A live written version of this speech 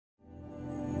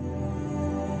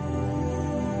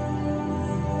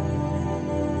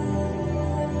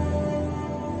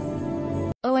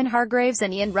Owen, Hargreaves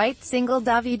and Wright singled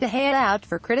David de Gea out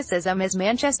for criticism as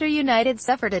Manchester United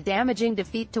suffered a damaging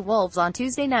defeat to Wolves on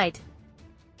Tuesday night.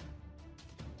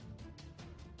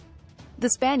 The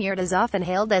Spaniard is often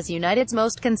hailed as United's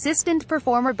most consistent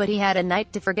performer, but he had a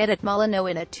night to forget at Molineux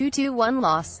in a 2-1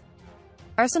 loss.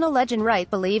 Arsenal legend Wright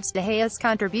believes De Gea's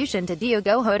contribution to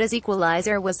Diogo Jota's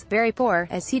equaliser was very poor,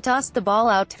 as he tossed the ball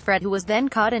out to Fred, who was then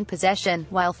caught in possession,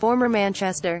 while former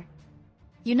Manchester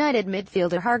United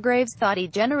midfielder Hargreaves thought he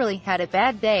generally had a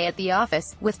bad day at the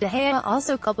office, with De Gea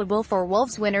also culpable for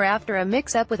Wolves' winner after a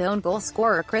mix-up with own goal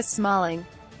scorer Chris Smalling.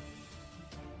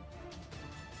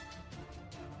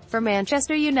 For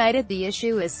Manchester United, the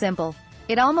issue is simple.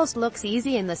 It almost looks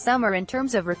easy in the summer in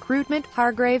terms of recruitment,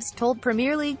 Hargreaves told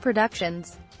Premier League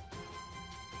Productions.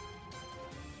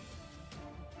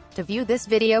 To view this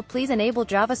video, please enable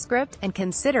JavaScript, and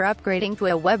consider upgrading to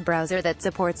a web browser that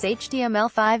supports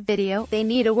HTML5 video. They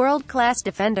need a world-class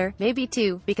defender, maybe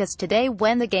two, because today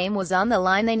when the game was on the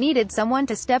line they needed someone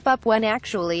to step up when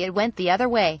actually it went the other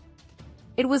way.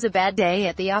 It was a bad day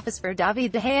at the office for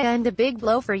David de Gea and a big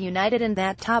blow for United in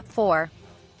that top four.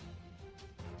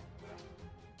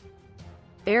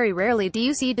 Very rarely do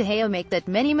you see De Gea make that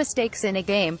many mistakes in a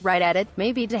game, Wright added.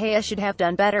 Maybe De Gea should have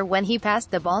done better when he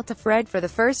passed the ball to Fred for the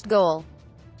first goal.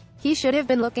 He should have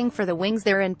been looking for the wings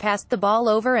there and passed the ball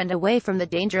over and away from the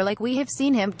danger like we have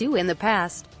seen him do in the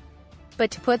past. But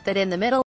to put that in the middle